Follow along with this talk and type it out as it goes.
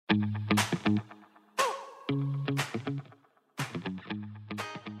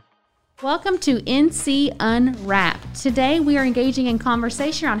Welcome to NC Unwrapped. Today we are engaging in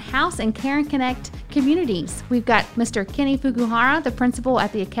conversation on House and Caring Connect communities. We've got Mr. Kenny Fukuhara, the principal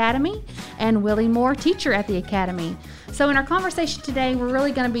at the Academy, and Willie Moore, teacher at the Academy. So in our conversation today, we're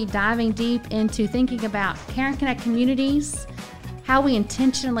really going to be diving deep into thinking about Caring Connect communities, how we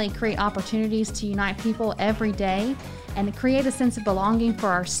intentionally create opportunities to unite people every day, and to create a sense of belonging for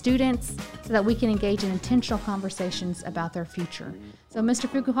our students so that we can engage in intentional conversations about their future. So Mr.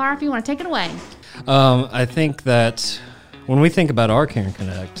 Fukuhara, if you want to take it away. I think that when we think about our Caring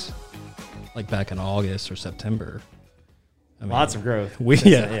Connect, like back in August or September, I mean, lots of growth.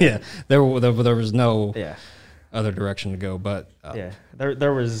 There was no other direction to go, but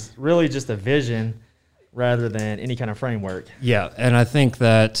there was really just a vision rather than any kind of framework. Yeah, and I think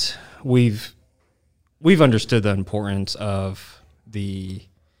that we've understood the importance of the,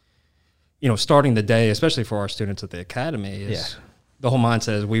 starting the day, especially for our students at the Academy, is the whole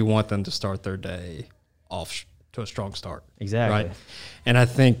mindset is we want them to start their day off to a strong start. Exactly. Right? And I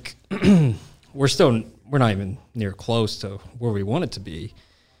think we're not even near close to where we want it to be,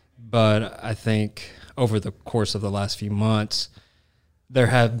 but I think over the course of the last few months, there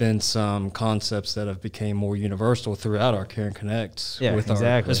have been some concepts that have become more universal throughout our Caring Connect,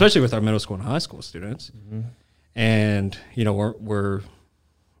 especially with our middle school and high school students. Mm-hmm. And we're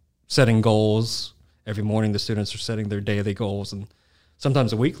setting goals every morning. The students are setting their daily goals and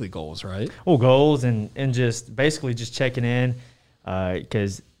sometimes the weekly goals, right? Well, goals and just basically just checking in,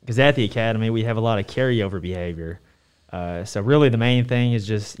 because at the Academy we have a lot of carryover behavior. So really the main thing is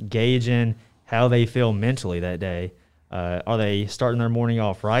just gauging how they feel mentally that day. Are they starting their morning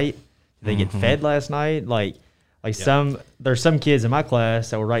off right? Did they get fed last night? There's some kids in my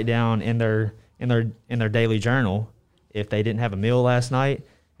class that will write down in their daily journal if they didn't have a meal last night,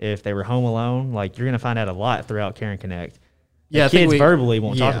 if they were home alone. Like, you're going to find out a lot throughout Caring Connect. Yeah, kids verbally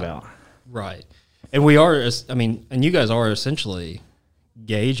won't talk about. Right. And and you guys are essentially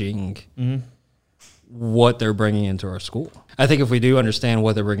gauging what they're bringing into our school. I think if we do understand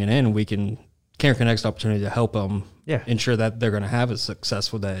what they're bringing in, we can Caring Connect's opportunity to help them ensure that they're going to have a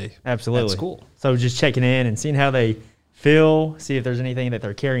successful day at school. So just checking in and seeing how they feel, see if there's anything that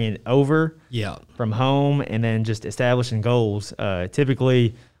they're carrying over from home, and then just establishing goals,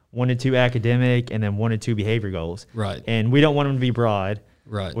 typically 1 to 2 academic and then 1 to 2 behavior goals. Right. And we don't want them to be broad.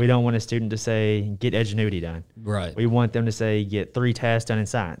 Right. We don't want a student to say, get Edgenuity done. Right. We want them to say, get 3 tasks done in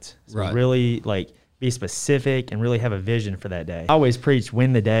science. So really, be specific and really have a vision for that day. I always preach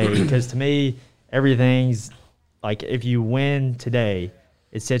win the day because to me, everything's like, if you win today,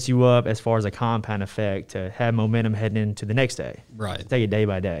 it sets you up as far as a compound effect to have momentum heading into the next day. Right. Take it day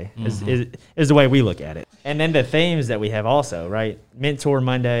by day is the way we look at it. And then the themes that we have also, right? Mentor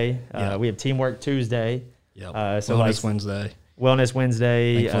Monday. We have Teamwork Tuesday. So Wellness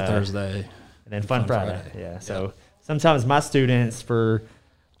Wednesday. Thankful Thursday. And then Fun Friday. Yeah. So sometimes my students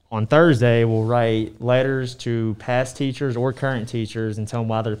on Thursday will write letters to past teachers or current teachers and tell them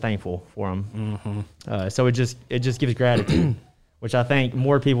why they're thankful for them. So it just gives gratitude, which I think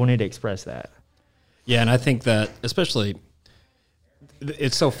more people need to express that. Yeah, and I think that especially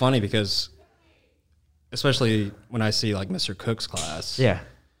it's so funny because especially when I see like Mr. Cook's class,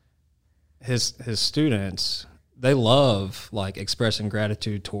 his students, they love like expressing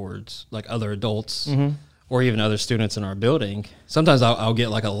gratitude towards like other adults or even other students in our building. Sometimes I'll get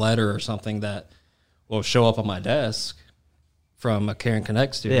like a letter or something that will show up on my desk from a Caring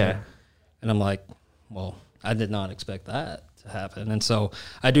Connect student. And I'm like, well, I did not expect that to happen. And so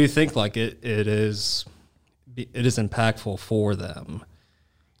I do think like it is impactful for them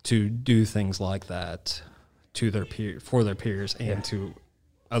to do things like that to their for their peers and to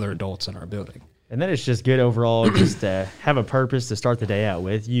other adults in our building. And then it's just good overall just to have a purpose to start the day out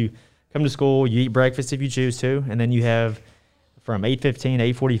with. You come to school, you eat breakfast if you choose to, and then you have from 8:15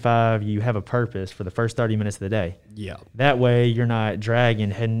 to 8:45, you have a purpose for the first 30 minutes of the day. Yeah. That way you're not dragging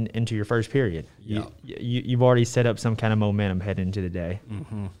heading into your first period. You've already set up some kind of momentum heading into the day.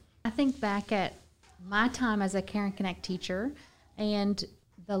 I think back at my time as a Caring Connect teacher and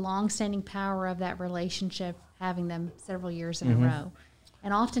the long-standing power of that relationship, having them several years in a row.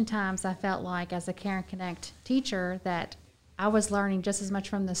 And oftentimes I felt like as a Caring Connect teacher that I was learning just as much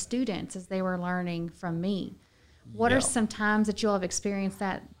from the students as they were learning from me. What are some times that you'll have experienced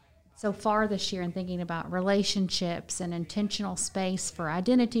that so far this year in thinking about relationships and intentional space for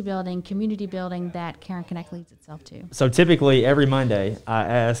identity building, community building that Caring Connect leads itself to? So typically every Monday I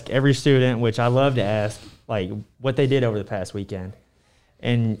ask every student, which I love to ask, like what they did over the past weekend.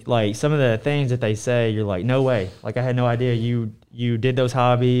 And like some of the things that they say, you're like, no way. Like I had no idea you did those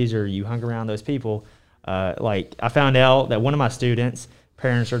hobbies or you hung around those people. Like I found out that one of my students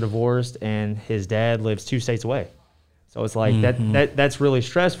parents are divorced and his dad lives 2 states away. So it's like that's really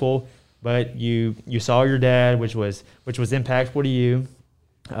stressful. But you saw your dad, which was impactful to you,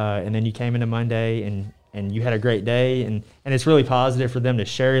 and then you came into Monday and you had a great day, and it's really positive for them to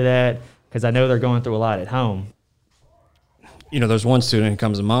share that, because I know they're going through a lot at home. You know, there's one student who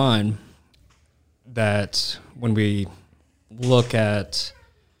comes to mind that when I look at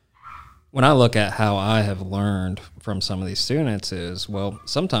how I have learned from some of these students is, well,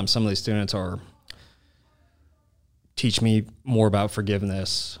 sometimes some of these students teach me more about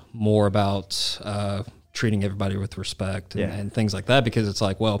forgiveness, more about treating everybody with respect and things like that, because it's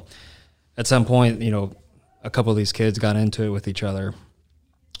like, well, at some point, you know, a couple of these kids got into it with each other,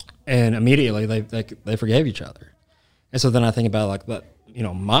 and immediately they forgave each other. And so then I think about like that, you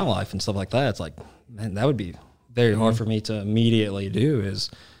know, my life and stuff like that. It's like, man, that would be very hard for me to immediately do is,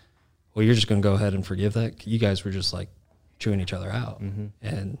 well, you're just going to go ahead and forgive that? You guys were just like chewing each other out.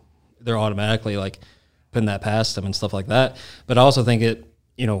 And they're automatically like putting that past them and stuff like that. But I also think it,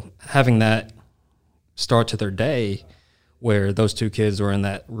 you know, having that start to their day where those two kids were in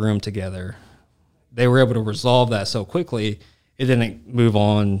that room together, they were able to resolve that so quickly, it didn't move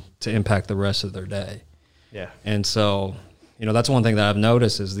on to impact the rest of their day. Yeah. And so, you know, that's one thing that I've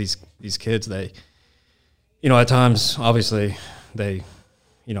noticed is these kids, they, you know, at times, obviously, they,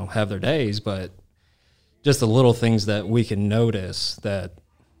 you know, have their days, but just the little things that we can notice that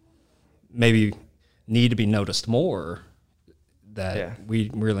maybe need to be noticed more that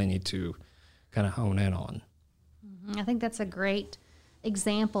we really need to kind of hone in on. I think that's a great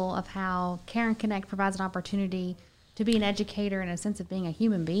example of how Caring Connect provides an opportunity to be an educator in a sense of being a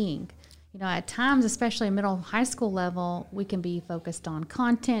human being. You know, at times, especially middle high school level, we can be focused on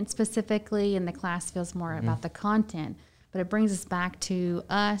content specifically, and the class feels more about the content. But it brings us back to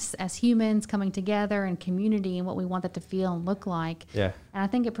us as humans coming together and community and what we want that to feel and look like. Yeah. And I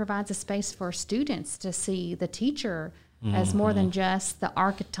think it provides a space for students to see the teacher as more than just the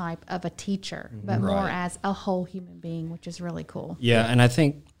archetype of a teacher, but more as a whole human being, which is really cool. Yeah, and I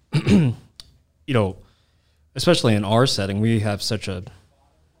think, you know, especially in our setting, we have such a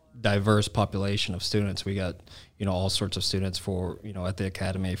diverse population of students. We got, you know, all sorts of students for, you know, at the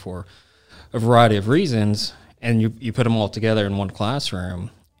academy for a variety of reasons, and you put them all together in one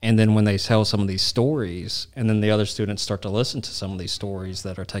classroom, and then when they tell some of these stories, and then the other students start to listen to some of these stories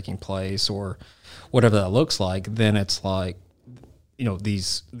that are taking place or whatever that looks like, then it's like, you know,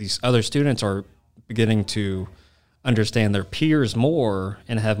 these other students are beginning to understand their peers more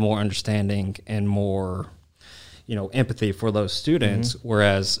and have more understanding and more, you know, empathy for those students.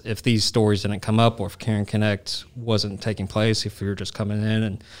 Whereas if these stories didn't come up, or if Caring Connect wasn't taking place, if we were just coming in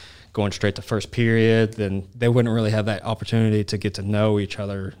and going straight to first period, then they wouldn't really have that opportunity to get to know each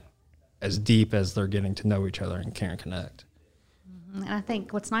other as deep as they're getting to know each other in Caring Connect. And I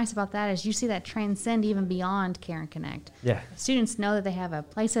think what's nice about that is you see that transcend even beyond Caring Connect. Yeah. Students know that they have a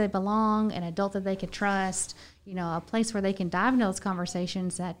place that they belong, an adult that they can trust, you know, a place where they can dive into those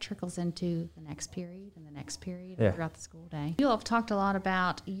conversations that trickles into the next period and the next period throughout the school day. You all have talked a lot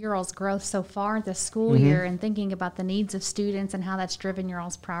about your all's growth so far this school year and thinking about the needs of students and how that's driven your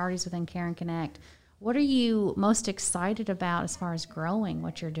all's priorities within Caring Connect. What are you most excited about as far as growing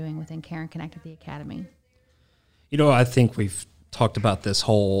what you're doing within Caring Connect at the Academy? You know, I think we've talked about this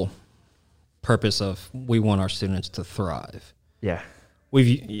whole purpose of we want our students to thrive. Yeah.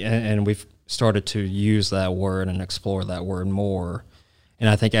 We've started to use that word and explore that word more. And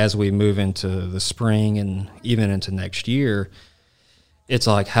I think as we move into the spring and even into next year, it's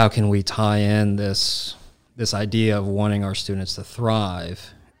like, how can we tie in this idea of wanting our students to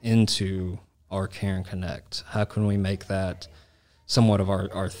thrive into our Caring Connect? How can we make that somewhat of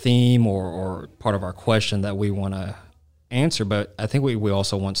our theme or part of our question that we want to answer? But I think we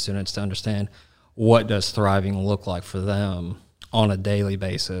also want students to understand, what does thriving look like for them on a daily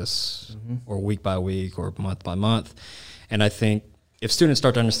basis or week by week or month by month. And I think if students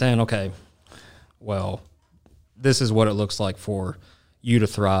start to understand, okay, well, this is what it looks like for you to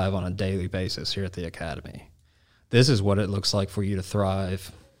thrive on a daily basis here at the Academy. This is what it looks like for you to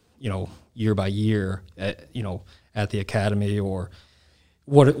thrive, you know, year by year at, you know, at the Academy, or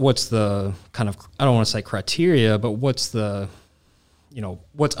what's the kind of, I don't want to say criteria, but what's the, you know,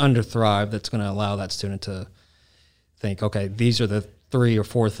 what's under thrive that's going to allow that student to think, okay, these are the 3 or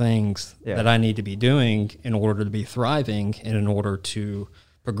 4 things that I need to be doing in order to be thriving and in order to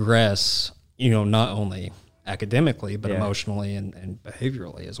progress, you know, not only academically, but emotionally and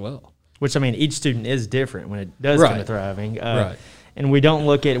behaviorally as well. Which, I mean, each student is different when it does come to thriving. And we don't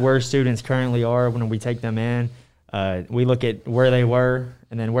look at where students currently are when we take them in. We look at where they were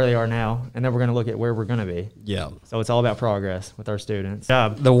and then where they are now, and then we're going to look at where we're going to be. Yeah. So it's all about progress with our students.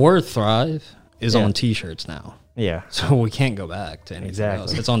 The word thrive is on T-shirts now. Yeah. So we can't go back to anything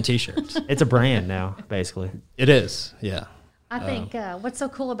else. It's on T-shirts. It's a brand now, basically. It is, yeah. I think what's so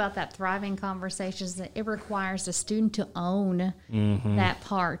cool about that thriving conversation is that it requires the student to own that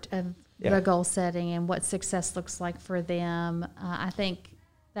part of the goal setting and what success looks like for them. I think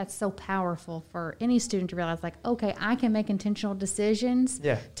that's so powerful for any student to realize, like, okay, I can make intentional decisions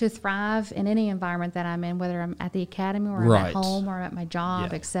to thrive in any environment that I'm in, whether I'm at the academy or I'm at home or I'm at my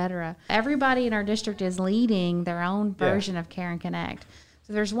job, etc. Everybody in our district is leading their own version of Care and Connect.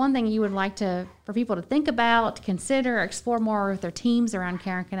 So there's one thing you would like for people to think about, consider, explore more with their teams around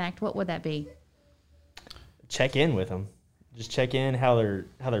Care and Connect. What would that be? Check in with them. Just check in how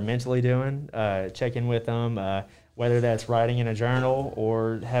they're mentally doing. Check in with them, whether that's writing in a journal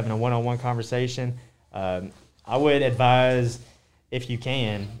or having a one-on-one conversation. I would advise, if you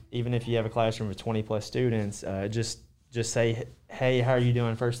can, even if you have a classroom of 20+ students, just say, hey, how are you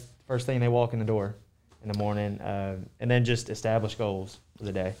doing? First thing they walk in the door in the morning, and then just establish goals for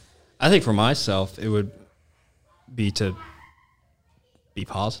the day. I think for myself, it would be to be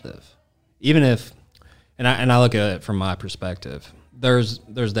positive, even if, and I look at it from my perspective. There's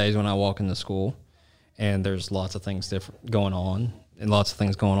days when I walk into school, and there's lots of things going on, and lots of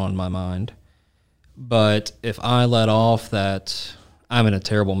things going on in my mind. But if I let off that I'm in a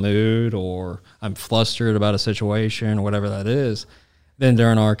terrible mood or I'm flustered about a situation or whatever that is, then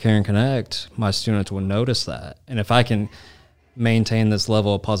during our Care and Connect, my students will notice that. And if I can maintain this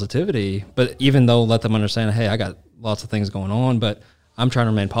level of positivity, but even though let them understand, hey, I got lots of things going on, but I'm trying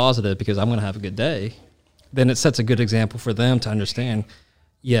to remain positive because I'm going to have a good day, then it sets a good example for them to understand,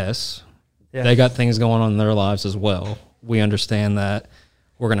 yes, they got things going on in their lives as well. We understand that.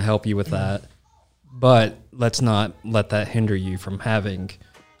 We're going to help you with that. But let's not let that hinder you from having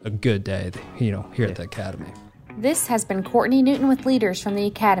a good day, here at the Academy. This has been Courtney Newton with leaders from the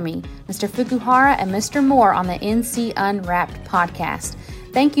Academy, Mr. Fukuhara and Mr. Moore on the NC Unwrapped podcast.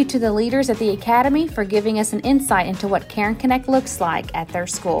 Thank you to the leaders at the Academy for giving us an insight into what Care and Connect looks like at their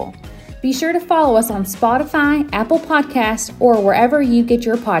school. Be sure to follow us on Spotify, Apple Podcasts, or wherever you get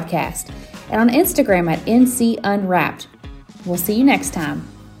your podcast, and on Instagram at NC Unwrapped. We'll see you next time.